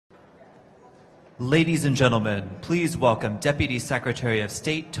Ladies and gentlemen, please welcome Deputy Secretary of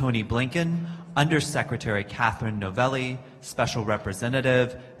State Tony Blinken, Undersecretary Catherine Novelli, Special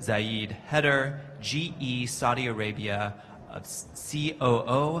Representative Zayed Haider, GE Saudi Arabia of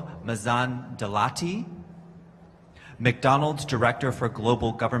COO Mazan Dalati, McDonald's Director for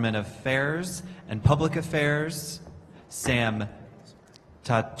Global Government Affairs and Public Affairs, Sam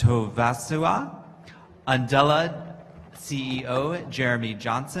Tatovasua, Andela CEO Jeremy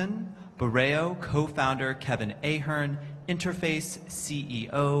Johnson, Borreo co-founder Kevin Ahern, Interface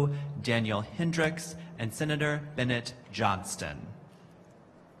CEO Daniel Hendricks, and Senator Bennett Johnston.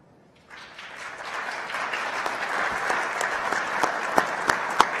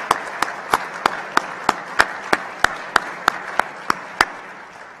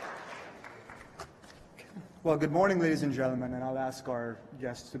 Well, good morning, ladies and gentlemen, and I'll ask our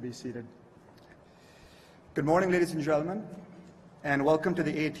guests to be seated. Good morning, ladies and gentlemen, and welcome to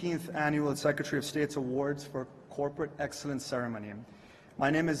the 18th Annual Secretary of State's Awards for Corporate Excellence Ceremony. My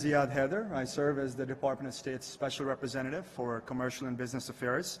name is Zayed Haider. I serve as the Department of State's Special Representative for Commercial and Business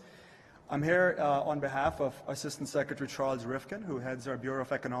Affairs. I'm here on behalf of Assistant Secretary Charles Rifkin, who heads our Bureau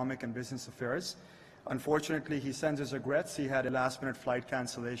of Economic and Business Affairs. Unfortunately, he sends his regrets. He had a last-minute flight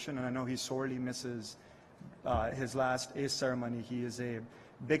cancellation, and I know he sorely misses his last ACE ceremony. He is a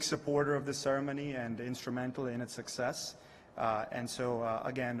big supporter of the ceremony and instrumental in its success.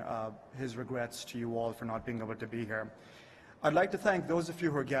 Again, his regrets to you all for not being able to be here. I'd like to thank those of you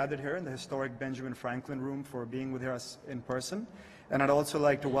who are gathered here in the historic Benjamin Franklin Room for being with us in person. And I'd also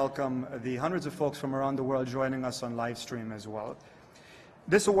like to welcome the hundreds of folks from around the world joining us on live stream as well.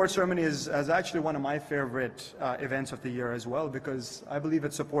 This award ceremony is actually one of my favorite events of the year as well, because I believe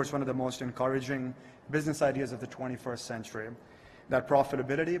it supports one of the most encouraging business ideas of the 21st century, that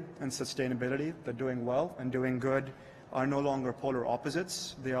profitability and sustainability, that doing well and doing good are no longer polar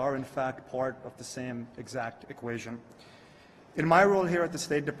opposites. They are, in fact, part of the same exact equation. In my role here at the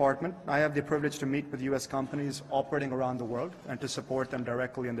State Department, I have the privilege to meet with U.S. companies operating around the world and to support them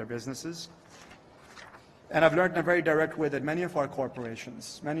directly in their businesses. And I've learned in a very direct way that many of our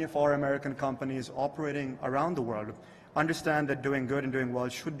corporations, many of our American companies operating around the world understand that doing good and doing well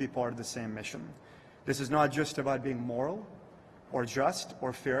should be part of the same mission. This is not just about being moral or just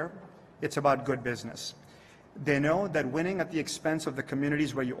or fair. It's about good business. They know that winning at the expense of the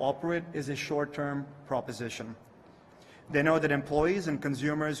communities where you operate is a short-term proposition. They know that employees and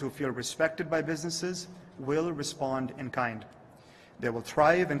consumers who feel respected by businesses will respond in kind. They will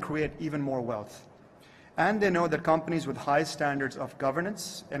thrive and create even more wealth. And they know that companies with high standards of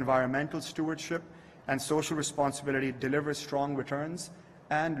governance, environmental stewardship, and social responsibility deliver strong returns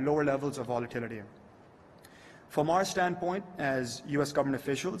and lower levels of volatility. From our standpoint as U.S. government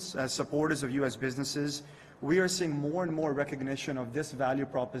officials, as supporters of U.S. businesses, we are seeing more and more recognition of this value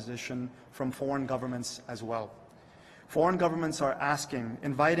proposition from foreign governments as well. Foreign governments are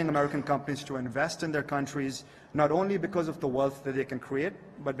inviting American companies to invest in their countries, not only because of the wealth that they can create,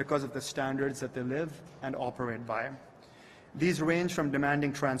 but because of the standards that they live and operate by. These range from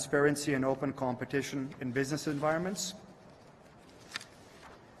demanding transparency and open competition in business environments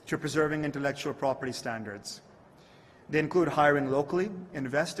to preserving intellectual property standards. They include hiring locally,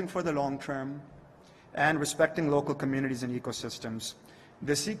 investing for the long term, and respecting local communities and ecosystems.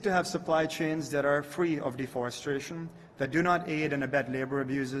 They seek to have supply chains that are free of deforestation, that do not aid and abet labor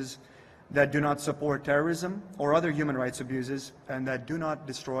abuses, that do not support terrorism or other human rights abuses, and that do not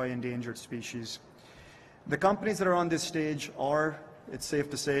destroy endangered species. The companies that are on this stage are, it's safe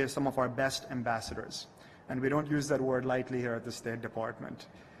to say, some of our best ambassadors. And we don't use that word lightly here at the State Department.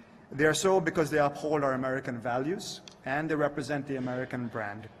 They are so because they uphold our American values and they represent the American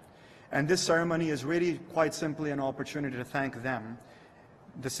brand. And this ceremony is really quite simply an opportunity to thank them,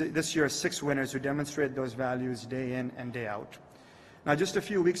 this year's 6 winners who demonstrate those values day in and day out. Now, just a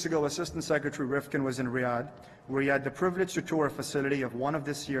few weeks ago, Assistant Secretary Rifkin was in Riyadh, where he had the privilege to tour a facility of one of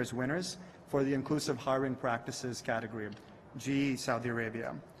this year's winners for the Inclusive Hiring Practices category, GE Saudi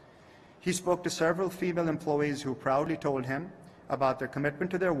Arabia. He spoke to several female employees who proudly told him about their commitment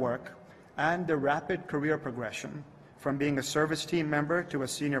to their work and their rapid career progression from being a service team member to a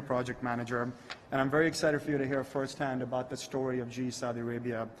senior project manager. And I'm very excited for you to hear firsthand about the story of GE Saudi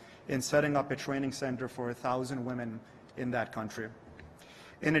Arabia in setting up a training center for 1,000 women in that country.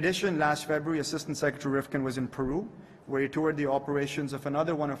 In addition, last February, Assistant Secretary Rifkin was in Peru, where he toured the operations of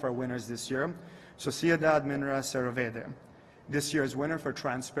another one of our winners this year, Sociedad Minera Cervede, this year's winner for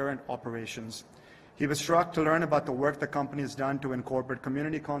transparent operations. He was struck to learn about the work the company has done to incorporate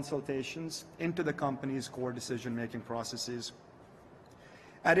community consultations into the company's core decision-making processes.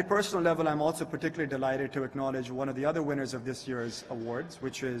 At a personal level, I'm also particularly delighted to acknowledge one of the other winners of this year's awards,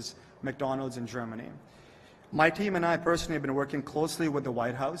 which is McDonald's in Germany. My team and I personally have been working closely with the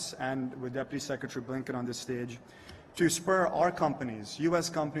White House and with Deputy Secretary Blinken on this stage to spur our companies, U.S.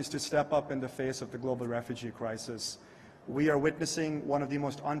 companies, to step up in the face of the global refugee crisis. We are witnessing one of the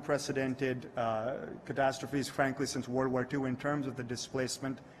most unprecedented catastrophes, frankly, since World War II in terms of the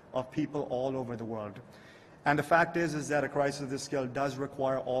displacement of people all over the world. And the fact is that a crisis of this scale does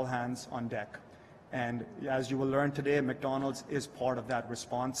require all hands on deck. And as you will learn today, McDonald's is part of that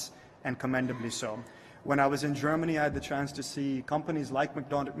response, and commendably so. When I was in Germany, I had the chance to see companies like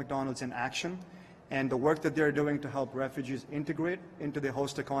McDonald's in action, and the work that they're doing to help refugees integrate into their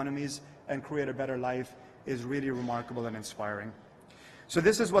host economies and create a better life is really remarkable and inspiring. So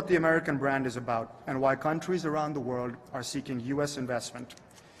this is what the American brand is about, and why countries around the world are seeking U.S. investment.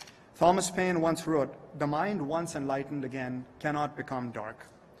 Thomas Paine once wrote, "The mind once enlightened again cannot become dark."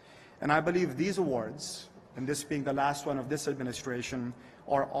 And I believe these awards, and this being the last one of this administration,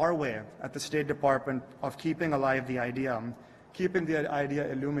 are our way at the State Department of keeping alive the idea, keeping the idea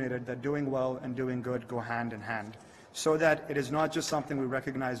illuminated that doing well and doing good go hand in hand, so that it is not just something we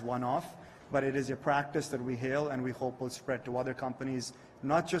recognize one-off, but it is a practice that we hail and we hope will spread to other companies,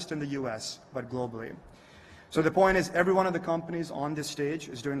 not just in the U.S., but globally. So the point is, every one of the companies on this stage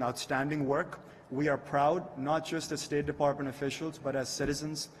is doing outstanding work. We are proud, not just as State Department officials, but as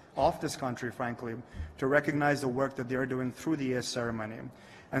citizens of this country, frankly, to recognize the work that they're doing through the ACE ceremony.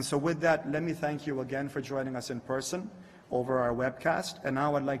 And so with that, let me thank you again for joining us in person over our webcast. And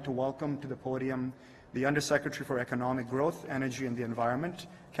now I'd like to welcome to the podium the Undersecretary for Economic Growth, Energy and the Environment,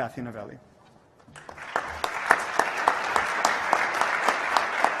 Kathy Novelli.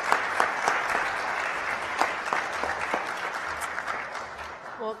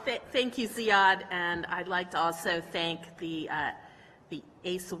 Well, thank you, Ziad, and I'd like to also thank the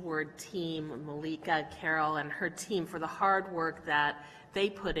ACE Award team, Malika, Carol, and her team for the hard work that they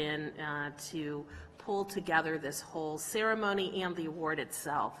put in to pull together this whole ceremony and the award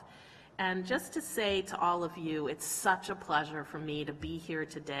itself. And just to say to all of you, it's such a pleasure for me to be here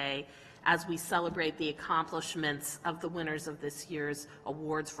today as we celebrate the accomplishments of the winners of this year's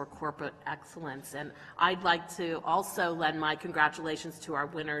Awards for Corporate Excellence. And I'd like to also lend my congratulations to our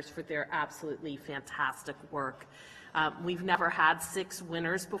winners for their absolutely fantastic work. We've never had 6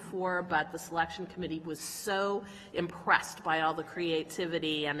 winners before, but the selection committee was so impressed by all the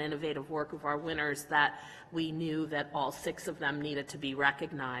creativity and innovative work of our winners that we knew that all 6 of them needed to be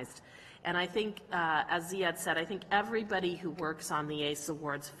recognized. And I think, as Ziad said, I think everybody who works on the ACE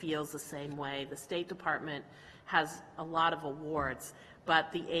Awards feels the same way. The State Department has a lot of awards,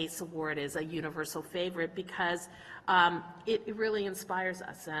 but the ACE Award is a universal favorite because it really inspires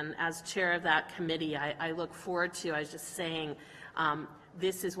us. And as chair of that committee, I look forward to, I was just saying,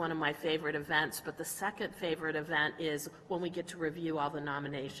 this is one of my favorite events, but the second favorite event is when we get to review all the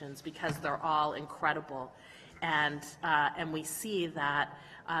nominations, because they're all incredible. And we see that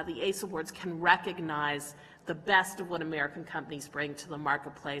the ACE Awards can recognize the best of what American companies bring to the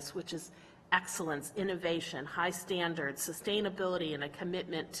marketplace, which is excellence, innovation, high standards, sustainability, and a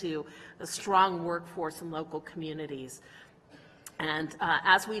commitment to a strong workforce in local communities. And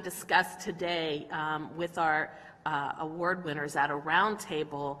as we discussed today with our award winners at a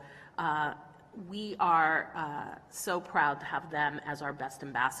roundtable, we are so proud to have them as our best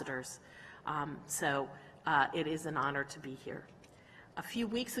ambassadors. It is an honor to be here. A few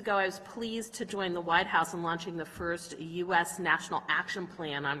weeks ago, I was pleased to join the White House in launching the first U.S. National Action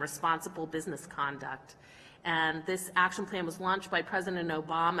Plan on Responsible Business Conduct. And this action plan was launched by President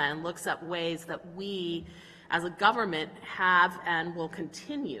Obama and looks at ways that we, as a government, have and will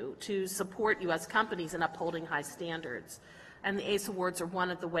continue to support U.S. companies in upholding high standards. And the ACE Awards are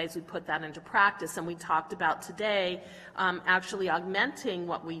one of the ways we put that into practice. And we talked about today actually augmenting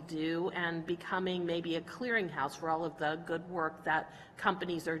what we do and becoming maybe a clearinghouse for all of the good work that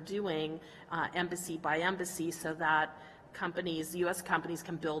companies are doing embassy by embassy, so that companies, U.S. companies,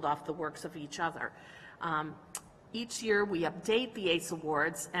 can build off the works of each other. Each year we update the ACE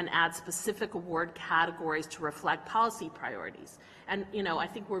Awards and add specific award categories to reflect policy priorities. And, you know, I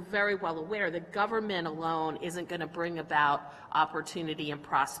think we're very well aware that government alone isn't going to bring about opportunity and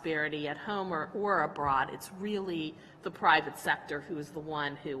prosperity at home or abroad. It's really the private sector who is the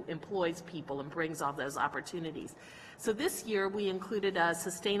one who employs people and brings all those opportunities. So this year we included a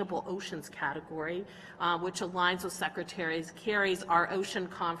Sustainable Oceans category, which aligns with Secretary Kerry's Our Ocean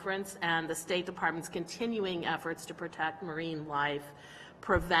Conference and the State Department's continuing efforts to protect marine life,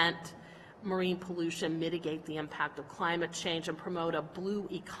 prevent marine pollution, mitigate the impact of climate change, and promote a blue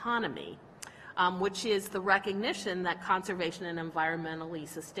economy. which is the recognition that conservation and environmentally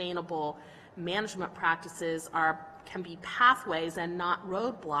sustainable management practices can be pathways and not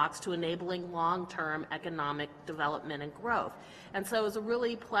roadblocks to enabling long-term economic development and growth. And so it was a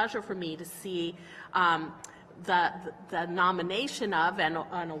really pleasure for me to see the nomination of and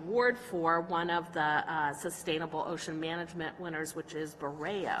an award for one of the Sustainable Ocean Management winners, which is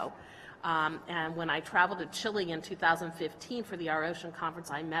Borreo. And when I traveled to Chile in 2015 for the Our Ocean Conference,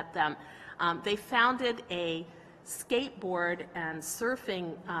 I met them. They founded a skateboard and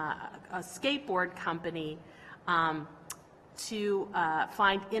surfing, a skateboard company to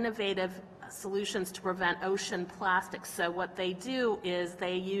find innovative solutions to prevent ocean plastics. So what they do is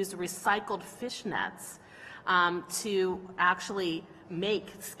they use recycled fish nets to actually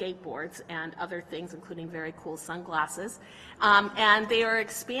make skateboards and other things, including very cool sunglasses. And they are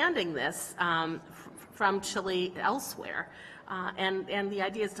expanding this from Chile elsewhere. And the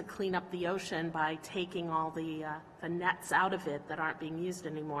idea is to clean up the ocean by taking all the nets out of it that aren't being used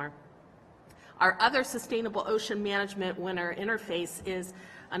anymore. Our other Sustainable Ocean Management winner, Interface, is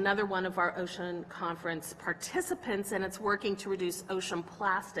another one of our Ocean Conference participants, and it's working to reduce ocean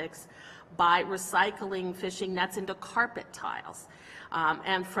plastics by recycling fishing nets into carpet tiles.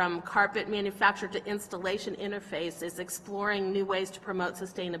 And from carpet manufacture to installation, Interface is exploring new ways to promote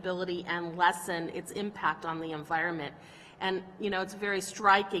sustainability and lessen its impact on the environment. And, you know, it's very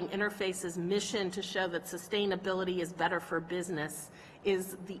striking. Interface's mission to show that sustainability is better for business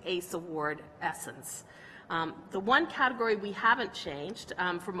is the ACE Award essence. The one category we haven't changed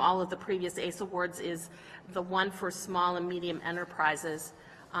from all of the previous ACE Awards is the one for small and medium enterprises.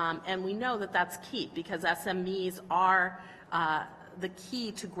 And we know that that's key because SMEs are the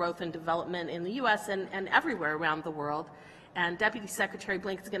key to growth and development in the U.S. and everywhere around the world. And Deputy Secretary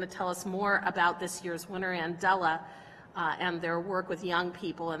Blinken is going to tell us more about this year's winner, Andela, and their work with young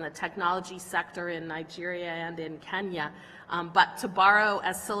people in the technology sector in Nigeria and in Kenya. But to borrow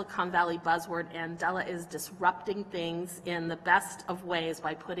a Silicon Valley buzzword, Andela is disrupting things in the best of ways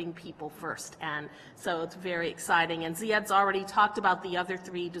by putting people first. And so it's very exciting. And Ziad's already talked about the other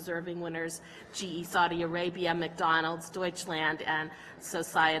three deserving winners, GE Saudi Arabia, McDonald's, Deutschland, and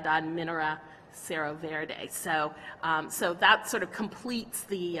Sociedad Minera Cerro Verde. So that sort of completes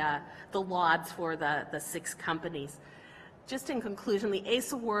the lauds for the 6 companies. Just in conclusion, the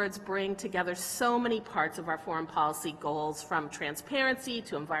ACE Awards bring together so many parts of our foreign policy goals, from transparency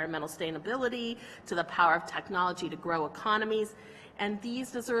to environmental sustainability to the power of technology to grow economies. And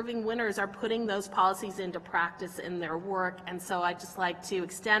these deserving winners are putting those policies into practice in their work. And so I'd just like to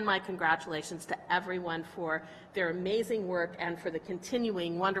extend my congratulations to everyone for their amazing work and for the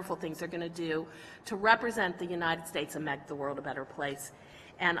continuing wonderful things they're going to do to represent the United States and make the world a better place.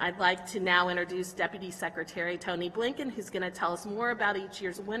 And I'd like to now introduce Deputy Secretary Tony Blinken, who's going to tell us more about each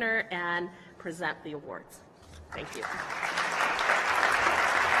year's winner and present the awards. Thank you.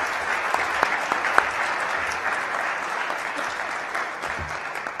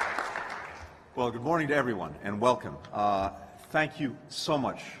 Well, good morning to everyone and welcome. Thank you so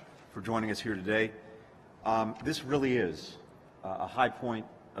much for joining us here today. This really is a high point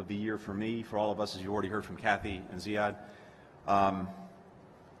of the year for me, for all of us, as you already heard from Kathy and Ziad.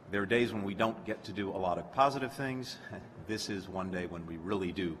 There are days when we don't get to do a lot of positive things. This is one day when we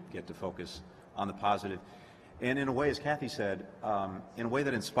really do get to focus on the positive. And in a way, as Kathy said, in a way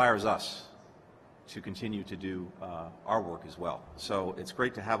that inspires us to continue to do our work as well. So it's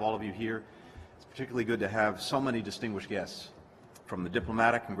great to have all of you here. It's particularly good to have so many distinguished guests from the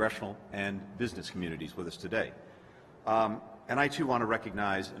diplomatic, congressional, and business communities with us today. And I too want to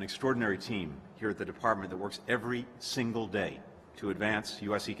recognize an extraordinary team here at the Department that works every single day to advance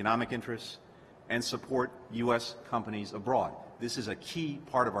U.S. economic interests and support U.S. companies abroad. This is a key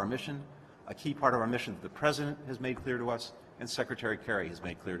part of our mission, that the President has made clear to us and Secretary Kerry has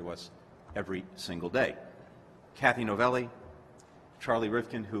made clear to us every single day. Kathy Novelli, Charlie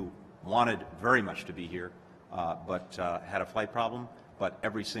Rivkin, who wanted very much to be here but had a flight problem, but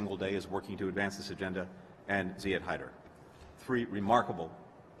every single day is working to advance this agenda, and Ziad Haider. 3 remarkable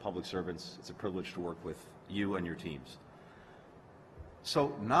public servants. It's a privilege to work with you and your teams.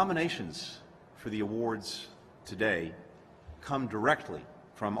 So nominations for the awards today come directly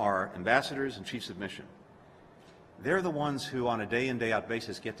from our ambassadors and chiefs of mission. They're the ones who, on a day-in, day-out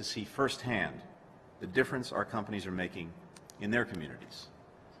basis, get to see firsthand the difference our companies are making in their communities.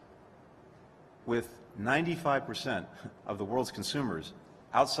 With 95% of the world's consumers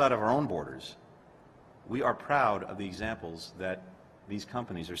outside of our own borders, we are proud of the examples that these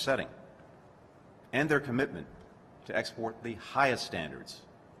companies are setting and their commitment to export the highest standards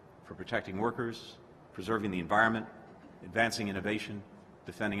for protecting workers, preserving the environment, advancing innovation,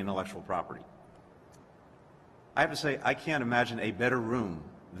 defending intellectual property. I have to say, I can't imagine a better room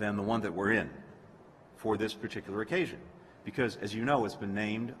than the one that we're in for this particular occasion, because, as you know, it's been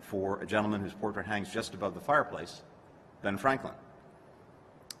named for a gentleman whose portrait hangs just above the fireplace, Ben Franklin.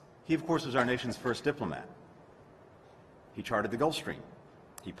 He, of course, was our nation's first diplomat. He charted the Gulf Stream.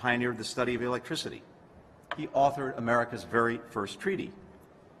 He pioneered the study of electricity. He authored America's very first treaty.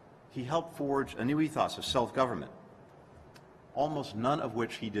 He helped forge a new ethos of self-government, almost none of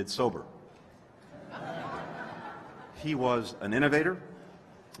which he did sober. He was an innovator,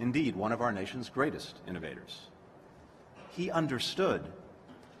 indeed one of our nation's greatest innovators. He understood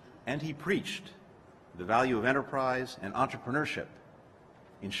and he preached the value of enterprise and entrepreneurship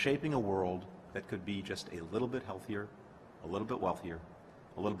in shaping a world that could be just a little bit healthier, a little bit wealthier,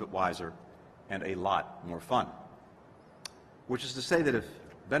 a little bit wiser, and a lot more fun. Which is to say that if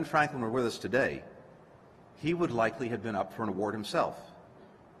Ben Franklin were with us today, he would likely have been up for an award himself,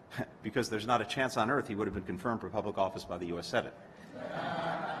 because there's not a chance on earth he would have been confirmed for public office by the U.S. Senate.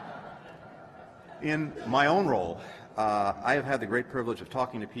 In my own role, I have had the great privilege of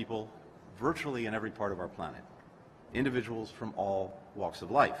talking to people virtually in every part of our planet, individuals from all walks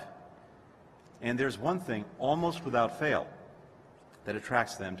of life. And there's one thing, almost without fail, that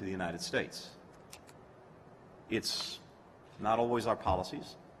attracts them to the United States. It's not always our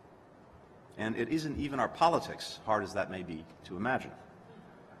policies, and it isn't even our politics, hard as that may be to imagine.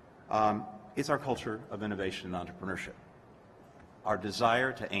 It's our culture of innovation and entrepreneurship, our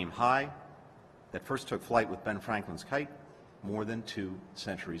desire to aim high that first took flight with Ben Franklin's kite more than 2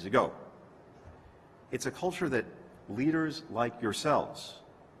 centuries ago. It's a culture that leaders like yourselves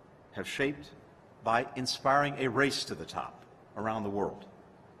have shaped by inspiring a race to the top around the world,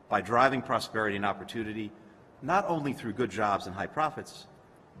 by driving prosperity and opportunity, not only through good jobs and high profits,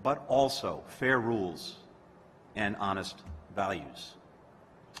 but also fair rules and honest values.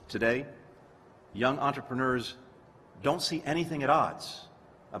 Today, young entrepreneurs don't see anything at odds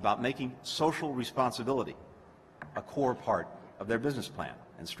about making social responsibility a core part of their business plan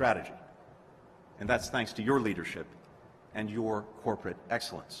and strategy. And that's thanks to your leadership and your corporate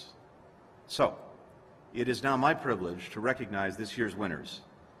excellence. So, it is now my privilege to recognize this year's winners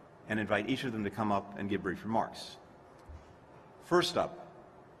and invite each of them to come up and give brief remarks. First up,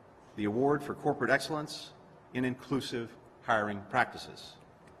 the Award for Corporate Excellence in Inclusive Hiring Practices.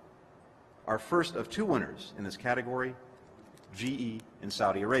 Our first of 2 winners in this category, GE in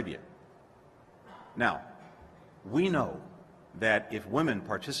Saudi Arabia. Now, we know that if women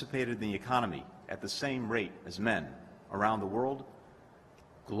participated in the economy at the same rate as men around the world,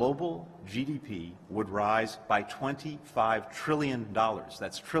 global GDP would rise by $25 trillion.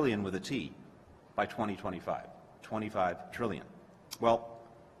 That's trillion with a T, by 2025. 25 trillion. Well,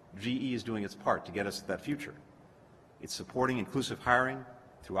 GE is doing its part to get us to that future. It's supporting inclusive hiring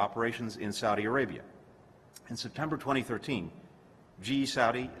through operations in Saudi Arabia. In September 2013, GE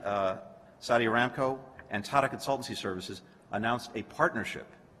Saudi Aramco and Tata Consultancy Services announced a partnership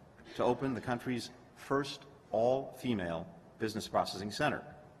to open the country's first all-female business processing center.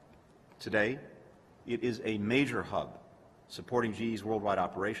 Today, it is a major hub supporting GE's worldwide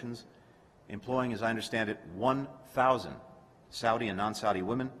operations, employing, as I understand it, 1,000 Saudi and non-Saudi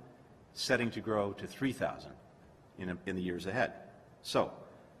women, setting to grow to 3,000 in the years ahead. So,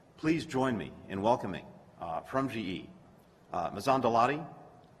 please join me in welcoming from GE, Mazan Dalati,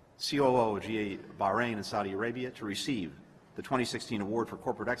 COO of GE Bahrain and Saudi Arabia, to receive the 2016 Award for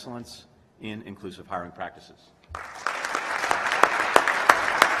Corporate Excellence in Inclusive Hiring Practices.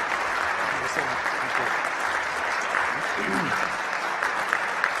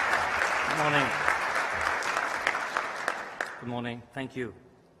 Good morning. Good morning. Thank you.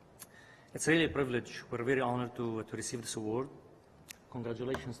 It's really a privilege. We're very honored to receive this award.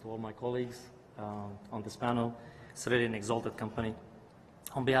 Congratulations to all my colleagues on this panel. It's really an exalted company.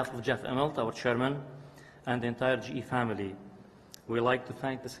 On behalf of Jeff Immelt, our chairman, and the entire GE family, we'd like to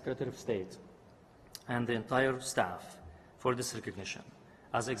thank the Secretary of State and the entire staff for this recognition,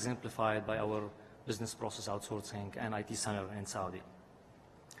 as exemplified by our business process outsourcing and IT center in Saudi.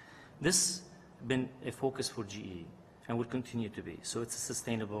 This has been a focus for GE and will continue to be, so it's a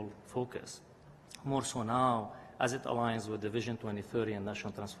sustainable focus. More so now, as it aligns with the Vision 2030 and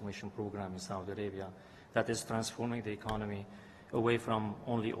National Transformation Program in Saudi Arabia that is transforming the economy away from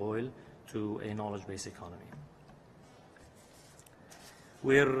only oil to a knowledge-based economy.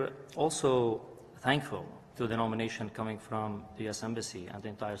 We're also thankful to the nomination coming from the U.S. Embassy and the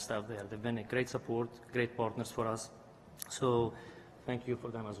entire staff there. They've been a great support, great partners for us, so thank you for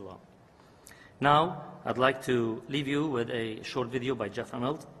them as well. Now, I'd like to leave you with a short video by Jeff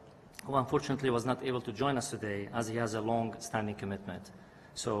Immelt, who unfortunately was not able to join us today as he has a long-standing commitment.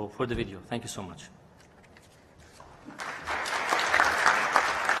 So for the video, thank you so much.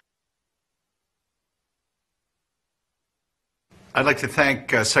 I'd like to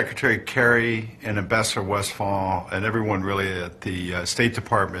thank Secretary Kerry and Ambassador Westphal and everyone really at the State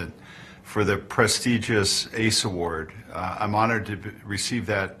Department for the prestigious ACE Award. I'm honored to receive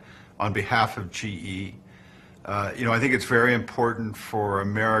that on behalf of GE. I think it's very important for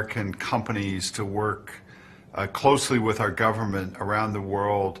American companies to work closely with our government around the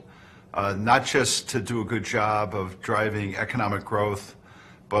world, not just to do a good job of driving economic growth,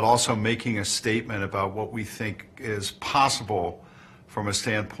 but also making a statement about what we think is possible from a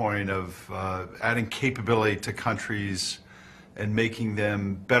standpoint of adding capability to countries and making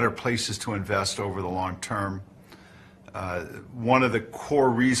them better places to invest over the long term. One of the core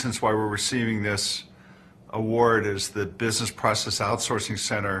reasons why we're receiving this award is the Business Process Outsourcing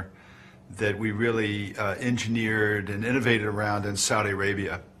Center that we really engineered and innovated around in Saudi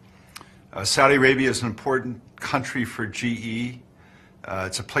Arabia. Saudi Arabia is an important country for GE.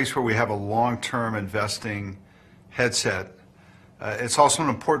 It's a place where we have a long-term investing headset. It's also an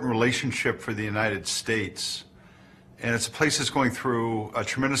important relationship for the United States. And it's a place that's going through a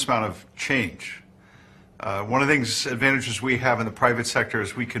tremendous amount of change. One of the advantages we have in the private sector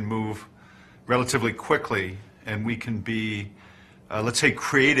is we can move relatively quickly and we can be, let's say,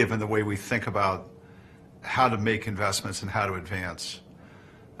 creative in the way we think about how to make investments and how to advance.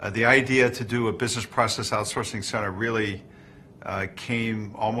 The idea to do a business process outsourcing center really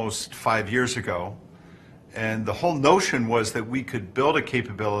came almost 5 years ago. And the whole notion was that we could build a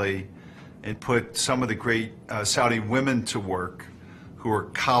capability and put some of the great Saudi women to work who are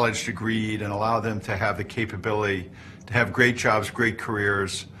college degreed and allow them to have the capability to have great jobs, great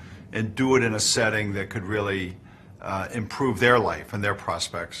careers, and do it in a setting that could really improve their life and their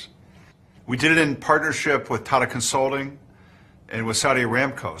prospects. We did it in partnership with Tata Consulting and with Saudi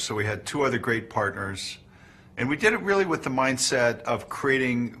Aramco, so we had two other great partners. And we did it really with the mindset of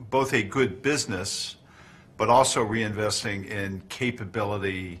creating both a good business, but also reinvesting in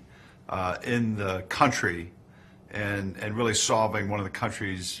capability in the country and really solving one of the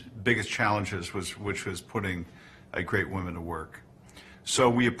country's biggest challenges, which was putting great women to work. So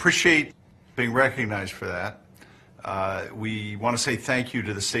we appreciate being recognized for that. We want to say thank you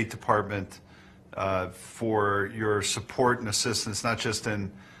to the State Department for your support and assistance, not just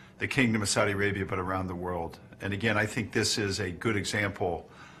in the Kingdom of Saudi Arabia, but around the world. And again, I think this is a good example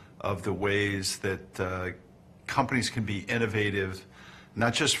of the ways that companies can be innovative,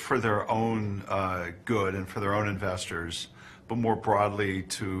 not just for their own good and for their own investors, but more broadly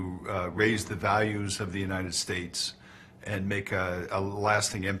to raise the values of the United States and make a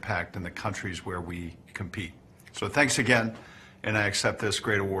lasting impact in the countries where we compete. So thanks again, and I accept this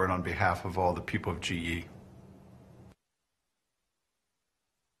great award on behalf of all the people of GE.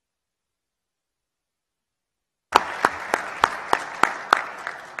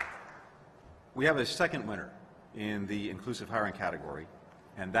 We have a second winner in the inclusive hiring category,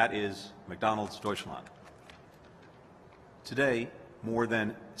 and that is McDonald's Deutschland. Today, more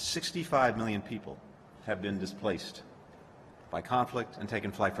than 65 million people have been displaced by conflict and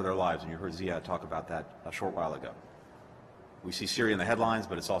taken flight for their lives, and you heard Ziad talk about that a short while ago. We see Syria in the headlines,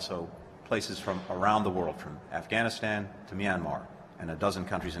 but it's also places from around the world, from Afghanistan to Myanmar and a dozen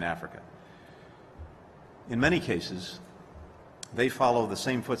countries in Africa. In many cases, they follow the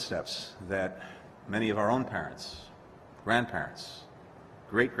same footsteps that many of our own parents, grandparents,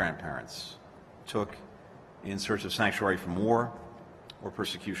 great-grandparents took in search of sanctuary from war or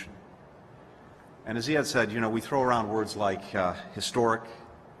persecution. And as Ziad said, we throw around words like historic,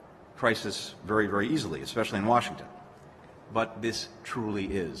 crisis very, very easily, especially in Washington. But this truly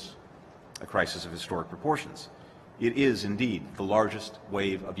is a crisis of historic proportions. It is indeed the largest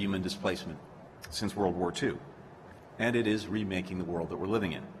wave of human displacement since World War II. And it is remaking the world that we're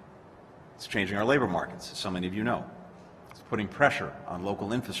living in. It's changing our labor markets, as so many of you know. It's putting pressure on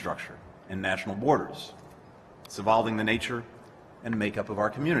local infrastructure and national borders. It's evolving the nature and makeup of our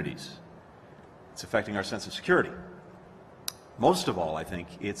communities. It's affecting our sense of security. Most of all, I think,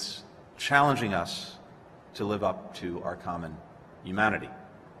 it's challenging us to live up to our common humanity.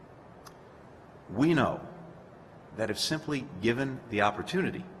 We know that if simply given the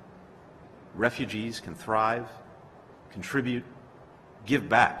opportunity, refugees can thrive, contribute, give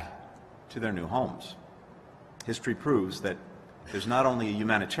back to their new homes. History proves that there's not only a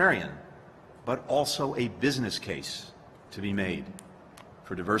humanitarian, but also a business case to be made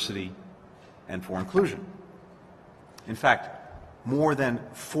for diversity and for inclusion. In fact, more than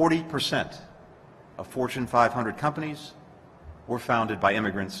 40% of Fortune 500 companies were founded by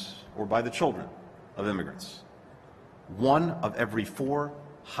immigrants or by the children of immigrants. 1 of every 4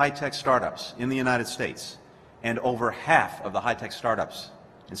 high-tech startups in the United States and over half of the high-tech startups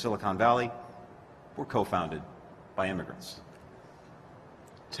in Silicon Valley were co-founded by immigrants.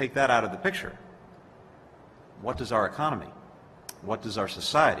 Take that out of the picture. What does our economy, what does our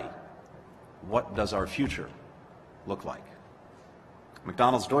society, what does our future look like?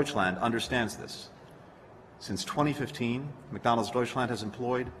 McDonald's Deutschland understands this. Since 2015, McDonald's Deutschland has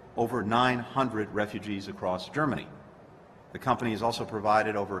employed over 900 refugees across Germany. The company has also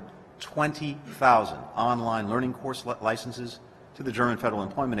provided over 20,000 online learning course licenses to the German Federal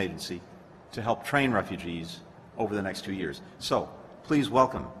Employment Agency to help train refugees over the next 2 years. So please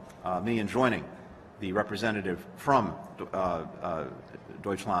welcome me in joining the representative from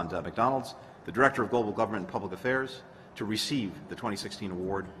Deutschland McDonald's, the Director of Global Government and Public Affairs, to receive the 2016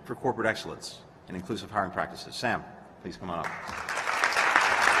 Award for Corporate Excellence in Inclusive Hiring Practices. Sam, please come on up.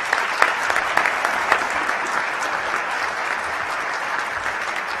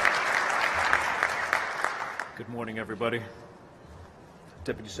 Good morning, everybody.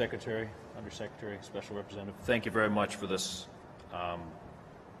 Deputy Secretary, Undersecretary, Special Representative, thank you very much for this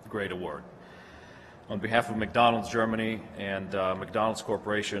great award. On behalf of McDonald's Germany and McDonald's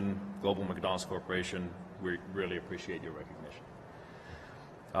Corporation, Global McDonald's Corporation, we really appreciate your recognition.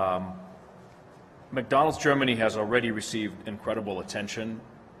 McDonald's Germany has already received incredible attention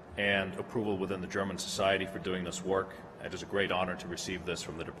and approval within the German society for doing this work. It is a great honor to receive this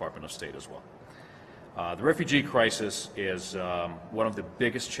from the Department of State as well. The refugee crisis is one of the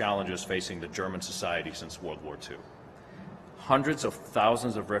biggest challenges facing the German society since World War II. Hundreds of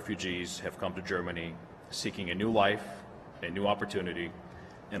thousands of refugees have come to Germany seeking a new life, a new opportunity,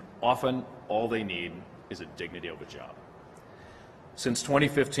 and often all they need is a dignity of a job. Since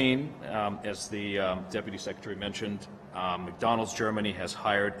 2015, as the Deputy Secretary mentioned, McDonald's Germany has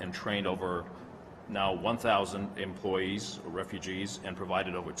hired and trained over now 1,000 employees or refugees and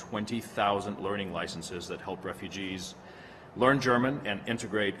provided over 20,000 learning licenses that help refugees learn German and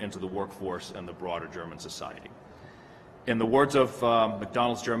integrate into the workforce and the broader German society. In the words of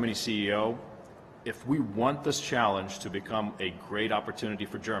McDonald's Germany CEO, if we want this challenge to become a great opportunity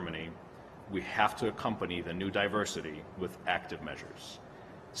for Germany, we have to accompany the new diversity with active measures.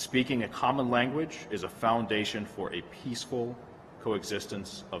 Speaking a common language is a foundation for a peaceful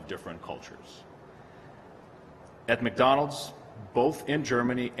coexistence of different cultures. At McDonald's, both in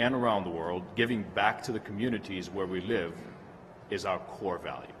Germany and around the world, giving back to the communities where we live is our core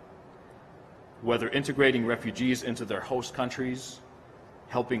value. Whether integrating refugees into their host countries,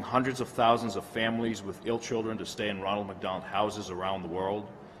 helping hundreds of thousands of families with ill children to stay in Ronald McDonald houses around the world,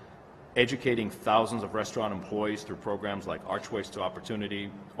 educating thousands of restaurant employees through programs like Archways to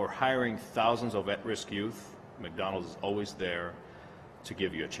Opportunity, or hiring thousands of at-risk youth, McDonald's is always there to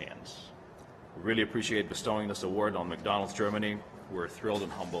give you a chance. We really appreciate bestowing this award on McDonald's Germany. We're thrilled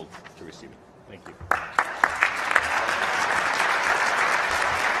and humbled to receive it. Thank you.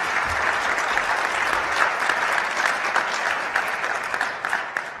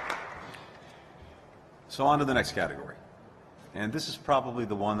 So on to the next category. And this is probably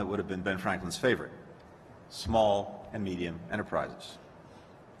the one that would have been Ben Franklin's favorite: small and medium enterprises.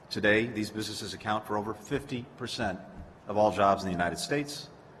 Today, these businesses account for over 50% of all jobs in the United States.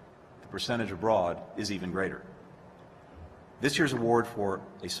 The percentage abroad is even greater. This year's award for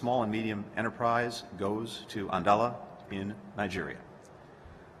a small and medium enterprise goes to Andala in Nigeria.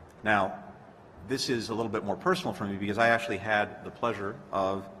 Now, this is a little bit more personal for me because I actually had the pleasure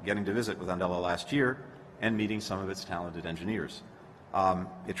of getting to visit with Andala last year and meeting some of its talented engineers.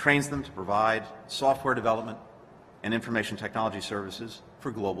 It trains them to provide software development and information technology services for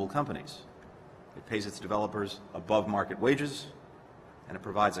global companies. It pays its developers above market wages, and it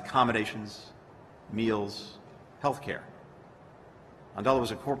provides accommodations, meals, health care. Andala was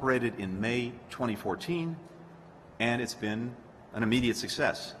incorporated in May 2014, and it's been an immediate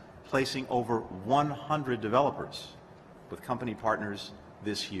success, placing over 100 developers with company partners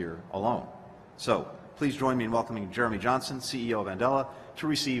this year alone. So, please join me in welcoming Jeremy Johnson, CEO of Andela, to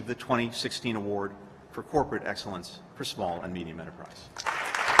receive the 2016 Award for Corporate Excellence for Small and Medium Enterprise.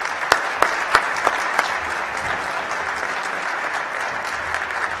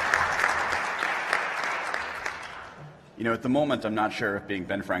 You know, at the moment, I'm not sure if being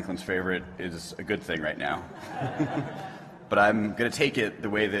Ben Franklin's favorite is a good thing right now. But I'm going to take it the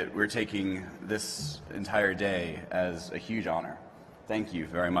way that we're taking this entire day as a huge honor. Thank you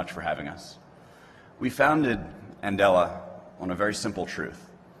very much for having us. We founded Andela on a very simple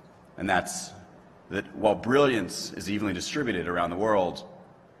truth, and that's that while brilliance is evenly distributed around the world,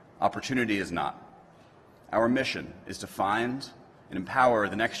 opportunity is not. Our mission is to find and empower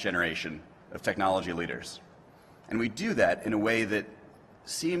the next generation of technology leaders. And we do that in a way that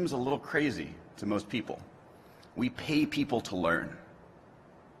seems a little crazy to most people. We pay people to learn.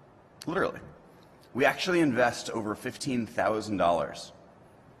 Literally. We actually invest over $15,000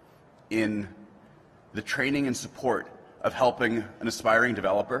 in the training and support of helping an aspiring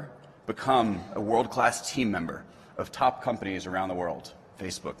developer become a world-class team member of top companies around the world,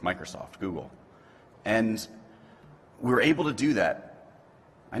 Facebook, Microsoft, Google. And we were able to do that,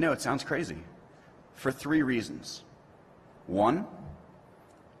 I know it sounds crazy, for 3 reasons. One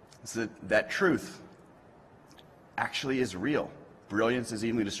is that truth actually is real. Brilliance is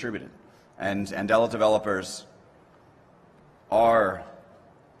evenly distributed. And Andela developers are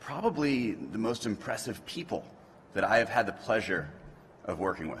probably the most impressive people that I have had the pleasure of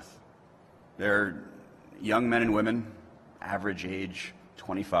working with. They're young men and women, average age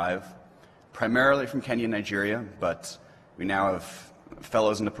 25, primarily from Kenya and Nigeria, but we now have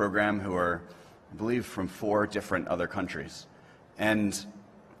fellows in the program who are, I believe, from 4 different other countries. And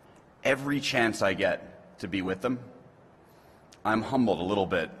every chance I get to be with them, I'm humbled a little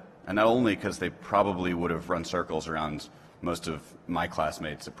bit, and not only because they probably would have run circles around most of my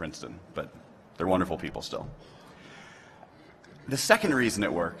classmates at Princeton, but they're wonderful people still. The second reason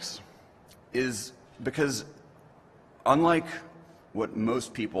it works is because, unlike what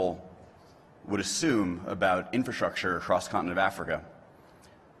most people would assume about infrastructure across the continent of Africa,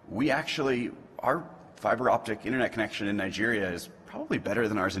 our fiber optic internet connection in Nigeria is probably better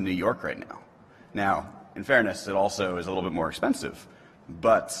than ours in New York right now. Now, in fairness, it also is a little bit more expensive,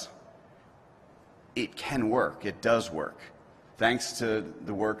 but it can work. It does work. Thanks to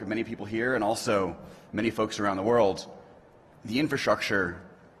the work of many people here and also many folks around the world, the infrastructure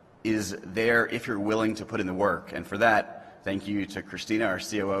is there if you're willing to put in the work. And for that, thank you to Christina, our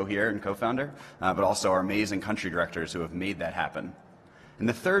COO here and co-founder, but also our amazing country directors who have made that happen. And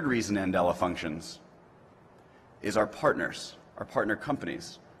the third reason Andela functions is our partners, our partner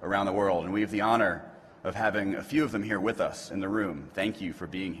companies around the world. And we have the honor of having a few of them here with us in the room. Thank you for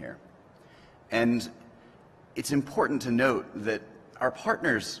being here. And it's important to note that our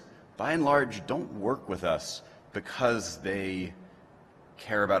partners, by and large, don't work with us because they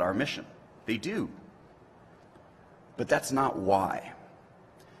care about our mission. They do. But that's not why.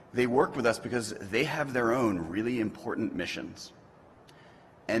 They work with us because they have their own really important missions.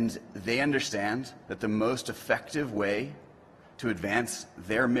 And they understand that the most effective way to advance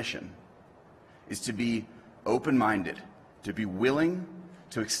their mission is to be open-minded, to be willing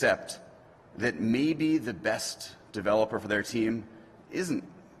to accept that maybe the best developer for their team isn't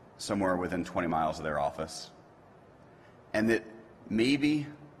somewhere within 20 miles of their office, and that maybe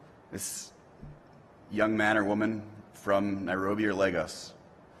this young man or woman from Nairobi or Lagos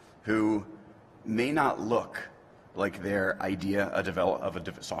who may not look like their idea of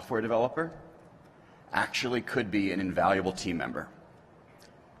a software developer actually could be an invaluable team member.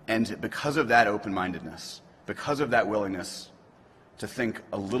 And because of that open-mindedness, because of that willingness to think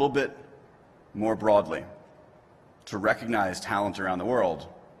a little bit more broadly, to recognize talent around the world,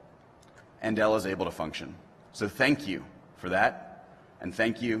 Andela is able to function. So thank you for that, and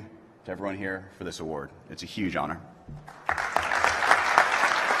thank you to everyone here for this award. It's a huge honor.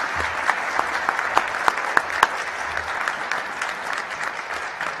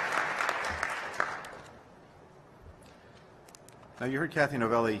 Now, you heard Kathy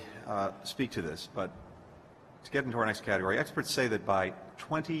Novelli speak to this, but to get into our next category, experts say that by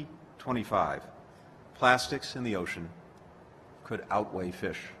 2025, plastics in the ocean could outweigh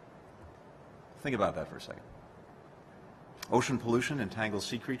fish. Think about that for a second. Ocean pollution entangles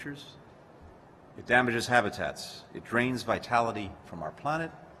sea creatures. It damages habitats. It drains vitality from our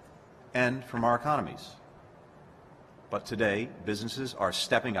planet and from our economies. But today, businesses are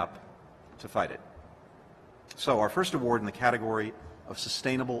stepping up to fight it. So our first award in the category of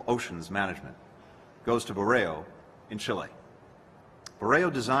Sustainable Oceans Management goes to Borreo in Chile. Borreo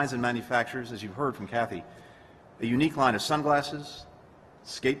designs and manufactures, as you've heard from Kathy, a unique line of sunglasses,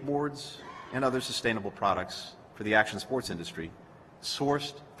 skateboards, and other sustainable products for the action sports industry,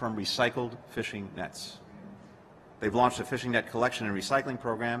 sourced from recycled fishing nets. They've launched a fishing net collection and recycling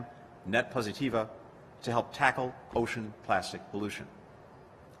program, Net Positiva, to help tackle ocean plastic pollution.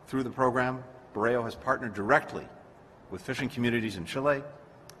 Through the program, Borreo has partnered directly with fishing communities in Chile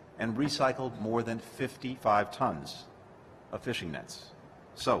and recycled more than 55 tons of fishing nets.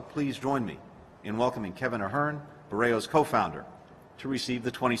 So please join me in welcoming Kevin Ahern, Borreo's co-founder, to receive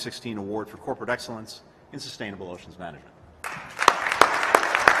the 2016 Award for Corporate Excellence in Sustainable Oceans Management.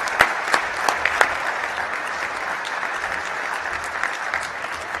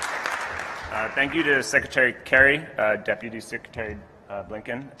 Thank you to Secretary Kerry, Deputy Secretary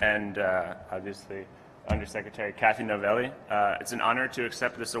Blinken, and obviously Undersecretary Kathy Novelli. It's an honor to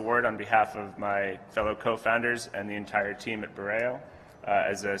accept this award on behalf of my fellow co-founders and the entire team at Borreo.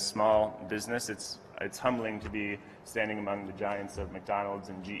 As a small business, it's it's humbling to be standing among the giants of McDonald's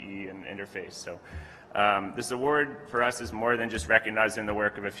and GE and Interface. So this award for us is more than just recognizing the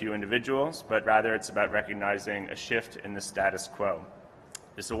work of a few individuals, but rather it's about recognizing a shift in the status quo.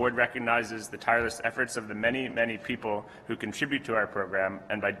 This award recognizes the tireless efforts of the many, many people who contribute to our program,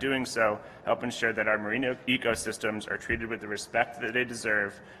 and by doing so, help ensure that our marine ecosystems are treated with the respect that they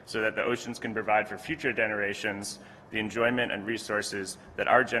deserve so that the oceans can provide for future generations the enjoyment and resources that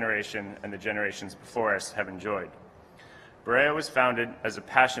our generation and the generations before us have enjoyed. Borreo was founded as a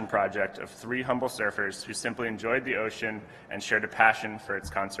passion project of 3 humble surfers who simply enjoyed the ocean and shared a passion for its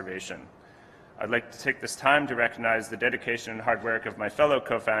conservation. I'd like to take this time to recognize the dedication and hard work of my fellow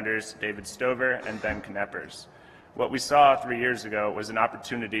co-founders, David Stover and Ben Kneppers. What we saw 3 years ago was an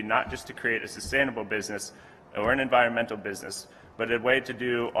opportunity not just to create a sustainable business or an environmental business, but a way to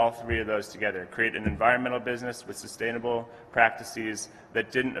do all 3 of those together, create an environmental business with sustainable practices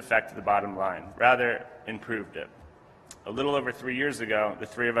that didn't affect the bottom line, rather improved it. A little over 3 years ago, the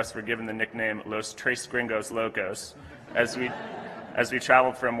 3 of us were given the nickname Los Tres Gringos Locos as we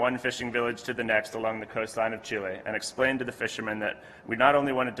traveled from one fishing village to the next along the coastline of Chile and explained to the fishermen that we not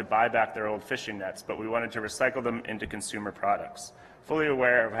only wanted to buy back their old fishing nets, but we wanted to recycle them into consumer products. Fully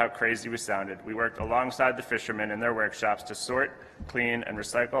aware of how crazy we sounded, we worked alongside the fishermen in their workshops to sort, clean, and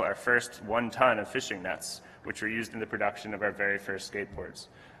recycle our first 1 ton of fishing nets, which were used in the production of our very first skateboards.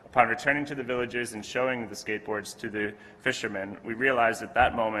 Upon returning to the villages and showing the skateboards to the fishermen, we realized at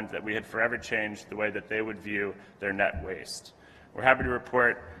that moment that we had forever changed the way that they would view their net waste. We're happy to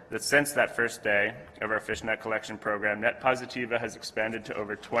report that since that first day of our fishnet collection program, Net Positiva has expanded to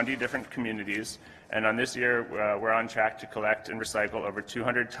over 20 different communities, and on this year we're on track to collect and recycle over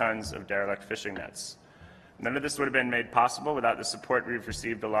 200 tons of derelict fishing nets. None of this would have been made possible without the support we've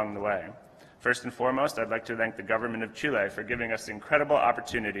received along the way. First and foremost, I'd like to thank the government of Chile for giving us the incredible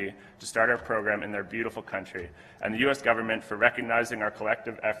opportunity to start our program in their beautiful country, and the U.S. government for recognizing our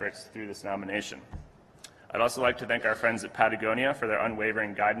collective efforts through this nomination. I'd also like to thank our friends at Patagonia for their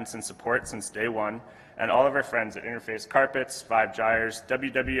unwavering guidance and support since day one, and all of our friends at Interface Carpets, Five Gyres,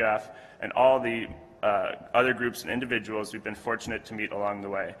 WWF, and all the other groups and individuals we've been fortunate to meet along the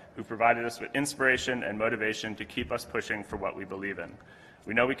way, who provided us with inspiration and motivation to keep us pushing for what we believe in.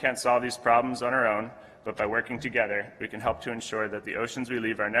 We know we can't solve these problems on our own, but by working together, we can help to ensure that the oceans we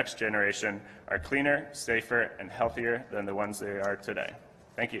leave our next generation are cleaner, safer, and healthier than the ones they are today.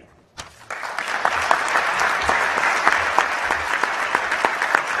 Thank you.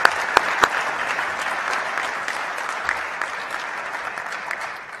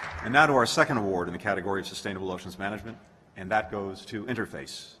 And now to our second award in the category of Sustainable Oceans Management, and that goes to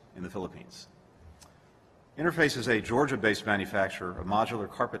Interface in the Philippines. Interface is a Georgia-based manufacturer of modular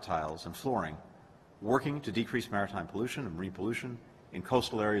carpet tiles and flooring, working to decrease maritime pollution and marine pollution in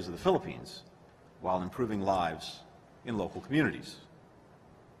coastal areas of the Philippines while improving lives in local communities.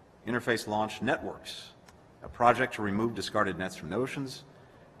 Interface launched Networks, a project to remove discarded nets from the oceans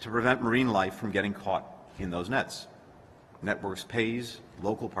to prevent marine life from getting caught in those nets. Networks pays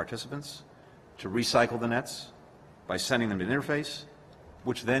local participants to recycle the nets by sending them to Interface,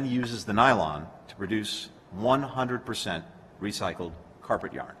 which then uses the nylon to produce 100% recycled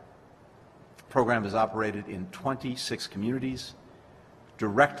carpet yarn. The program is operated in 26 communities,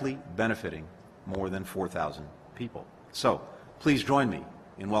 directly benefiting more than 4,000 people. So please join me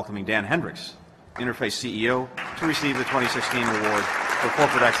in welcoming Dan Hendricks, Interface CEO, to receive the 2016 Award for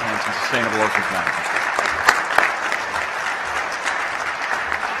Corporate Excellence in Sustainable Oceans Management.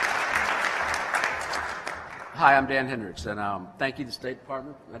 Hi, I'm Dan Hendricks, and thank you to the State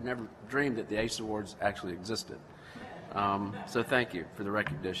Department. I'd never dreamed that the ACE Awards actually existed. So thank you for the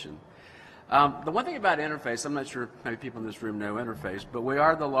recognition. The one thing about Interface, I'm not sure maybe people in this room know Interface, but we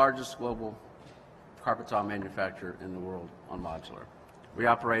are the largest global carpet tile manufacturer in the world on modular. We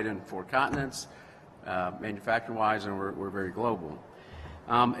operate in 4 continents, manufacturing-wise, and we're very global.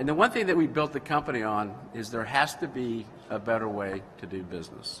 And the one thing that we built the company on is there has to be a better way to do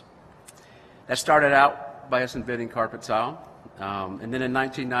business. That started out by us inventing carpet tile. And then in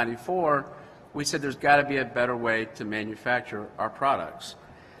 1994, we said there's got to be a better way to manufacture our products.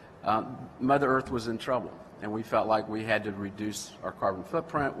 Mother Earth was in trouble, and we felt like we had to reduce our carbon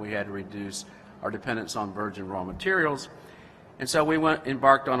footprint, we had to reduce our dependence on virgin raw materials, and so we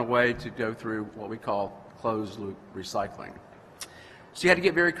embarked on a way to go through what we call closed-loop recycling. So you had to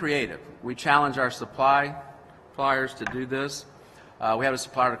get very creative. We challenged our suppliers to do this. We had a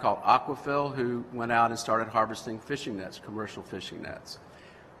supplier called Aquafil who went out and started harvesting fishing nets, commercial fishing nets.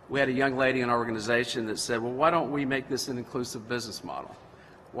 We had a young lady in our organization that said, well, why don't we make this an inclusive business model?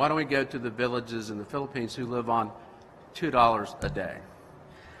 Why don't we go to the villages in the Philippines who live on $2 a day?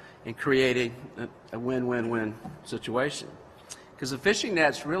 and creating a win-win-win situation. Because the fishing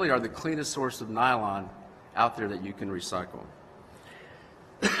nets really are the cleanest source of nylon out there that you can recycle.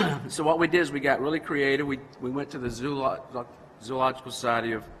 So what we did is we got really creative. We went to the Zoological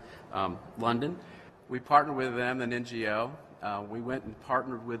Society of London. We partnered with them, an NGO. We went and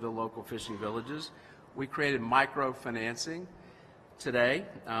partnered with the local fishing villages. We created microfinancing. Today,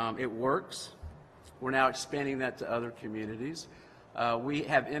 it works. We're now expanding that to other communities. We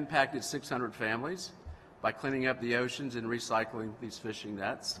have impacted 600 families by cleaning up the oceans and recycling these fishing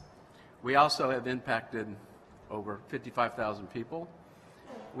nets. We also have impacted over 55,000 people.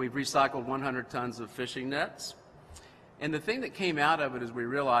 We've recycled 100 tons of fishing nets. And the thing that came out of it is we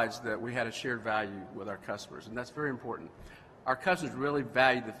realized that we had a shared value with our customers, and that's very important. Our customers really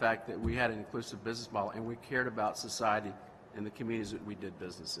valued the fact that we had an inclusive business model and we cared about society and the communities that we did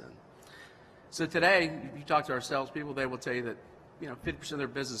business in. So today, if you talk to our salespeople, they will tell you that 50% of their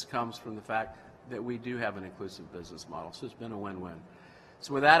business comes from the fact that we do have an inclusive business model. So it's been a win-win.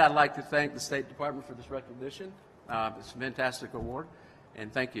 So with that, I'd like to thank the State Department for this recognition. It's a fantastic award,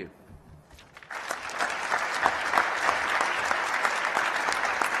 and thank you.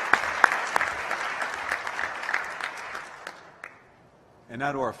 And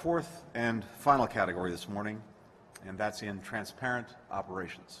now to our fourth and final category this morning, and that's in transparent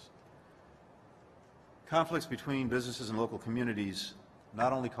operations. Conflicts between businesses and local communities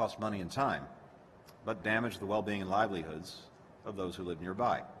not only cost money and time, but damage the well-being and livelihoods of those who live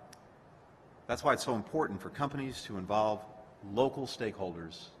nearby. That's why it's so important for companies to involve local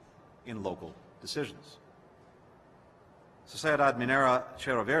stakeholders in local decisions. Sociedad Minera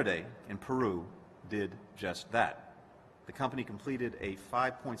Cerro Verde in Peru did just that. The company completed a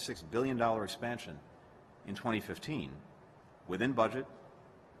 $5.6 billion expansion in 2015, within budget,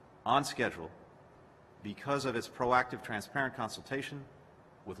 on schedule, because of its proactive, transparent consultation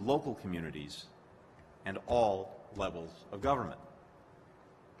with local communities and all levels of government.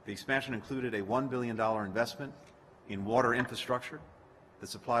 The expansion included a $1 billion investment in water infrastructure that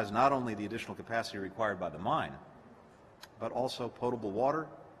supplies not only the additional capacity required by the mine, but also potable water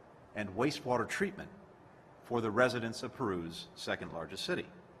and wastewater treatment for the residents of Peru's second largest city.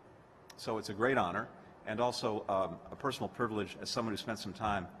 So it's a great honor and also a personal privilege as someone who spent some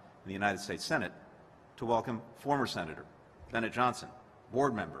time in the United States Senate to welcome former Senator Bennett Johnson,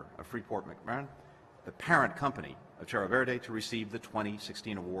 board member of Freeport-McMoRan, the parent company of Cerro Verde, to receive the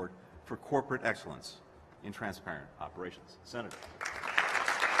 2016 Award for Corporate Excellence in Transparent Operations. Senator.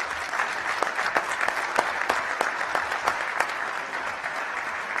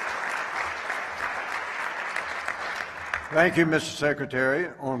 Thank you, Mr. Secretary,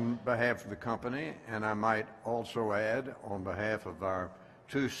 on behalf of the company, and I might also add on behalf of our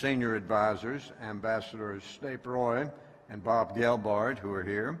two senior advisors, Ambassadors Snape Roy and Bob Gelbard, who are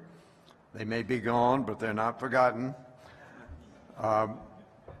here. They may be gone, but they're not forgotten.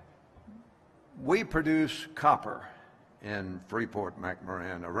 We produce copper in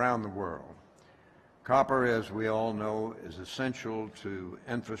Freeport-McMoRan around the world. Copper, as we all know, is essential to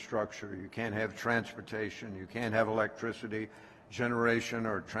infrastructure. You can't have transportation, you can't have electricity, generation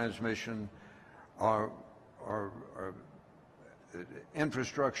or transmission, or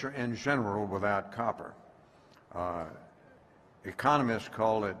infrastructure in general without copper. Economists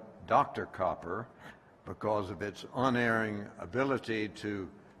call it Dr. Copper because of its unerring ability to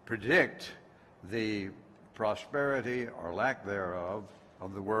predict the prosperity or lack thereof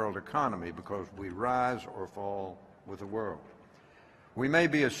of the world economy, because we rise or fall with the world. We may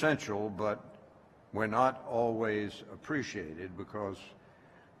be essential, but we're not always appreciated because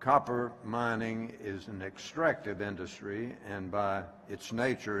copper mining is an extractive industry and by its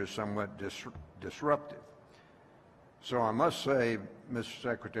nature is somewhat disruptive. So I must say, Mr.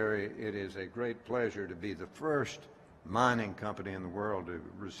 Secretary, it is a great pleasure to be the first mining company in the world to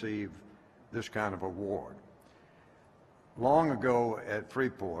receive this kind of award. Long ago at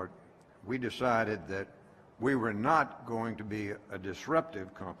Freeport, we decided that we were not going to be a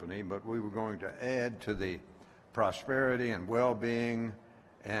disruptive company, but we were going to add to the prosperity and well-being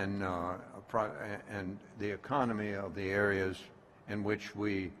and the economy of the areas in which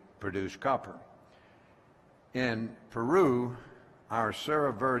we produce copper. In Peru, our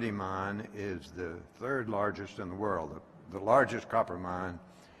Cerro Verde mine is the third largest in the world, the largest copper mine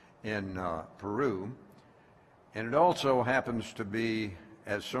in Peru. And it also happens to be,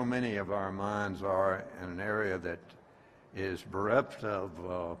 as so many of our mines are, in an area that is bereft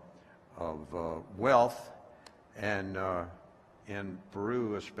of wealth, and in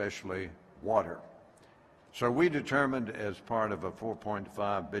Peru especially, water. So we determined, as part of a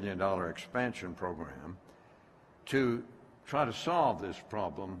 $4.5 billion expansion program, to try to solve this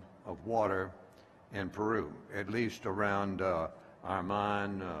problem of water in Peru, at least around our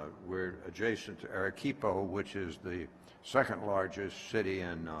mine. We're adjacent to Arequipa, which is the second largest city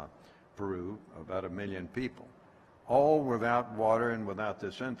in Peru, about 1 million people, all without water and without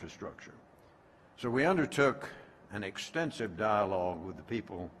this infrastructure. So we undertook an extensive dialogue with the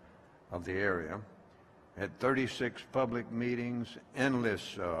people of the area, had 36 public meetings,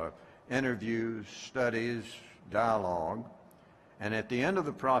 endless interviews, studies, dialogue, and at the end of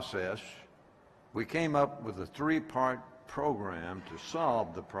the process, we came up with a 3-part program to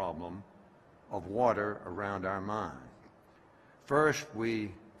solve the problem of water around our mine. First,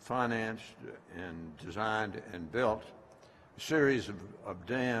 we financed and designed and built a series of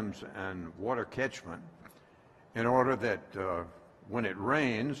dams and water catchment in order that when it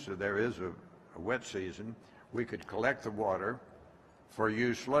rains, so there is a wet season, we could collect the water for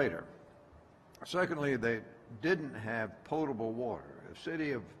use later. Secondly, they didn't have potable water. A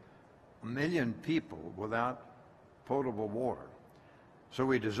city of 1 million people without potable water. So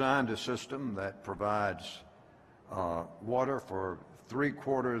we designed a system that provides water for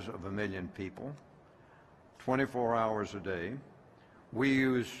 750,000 people, 24 hours a day. We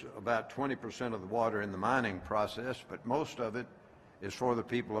use about 20% of the water in the mining process, but most of it is for the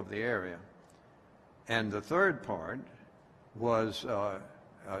people of the area. And the third part was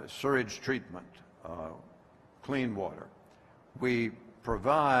sewage treatment, clean water. We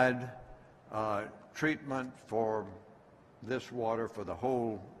provide treatment for this water for the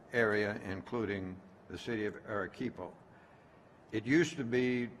whole area, including the city of Arequipa. It used to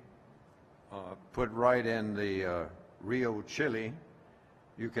be put right in the Rio Chile.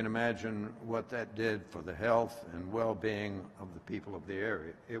 You can imagine what that did for the health and well-being of the people of the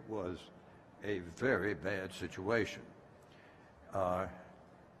area. It was a very bad situation.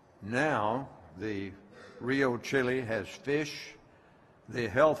 Now the Rio Chile has fish. The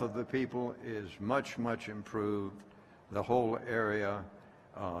health of the people is much, much improved. The whole area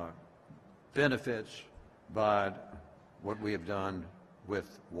benefits by what we have done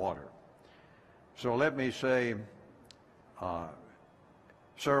with water. So let me say,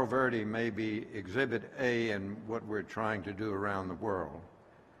 Cerro Verde may be Exhibit A in what we're trying to do around the world,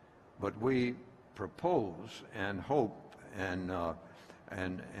 but we propose and hope and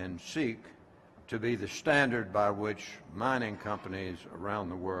seek to be the standard by which mining companies around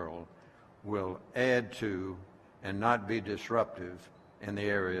the world will add to and not be disruptive in the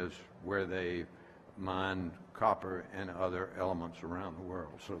areas where they mine copper and other elements around the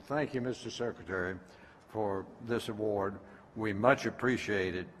world. So thank you, Mr. Secretary, for this award. We much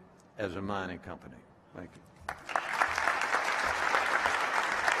appreciate it as a mining company. Thank you.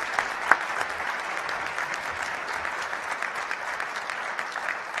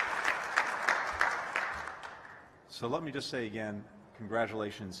 So let me just say again,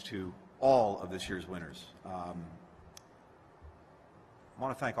 congratulations to all of this year's winners. I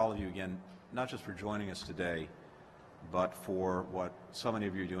want to thank all of you again, not just for joining us today, but for what so many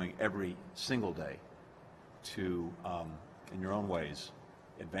of you are doing every single day to, in your own ways,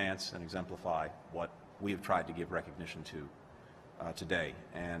 advance and exemplify what we have tried to give recognition to today.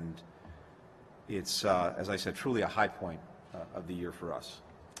 And it's, as I said, truly a high point of the year for us.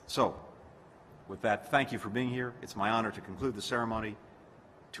 So, with that, thank you for being here. It's my honor to conclude the ceremony,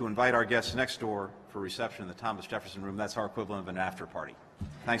 to invite our guests next door for reception in the Thomas Jefferson Room. That's our equivalent of an after party.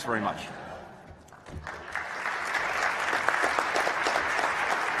 Thanks very much.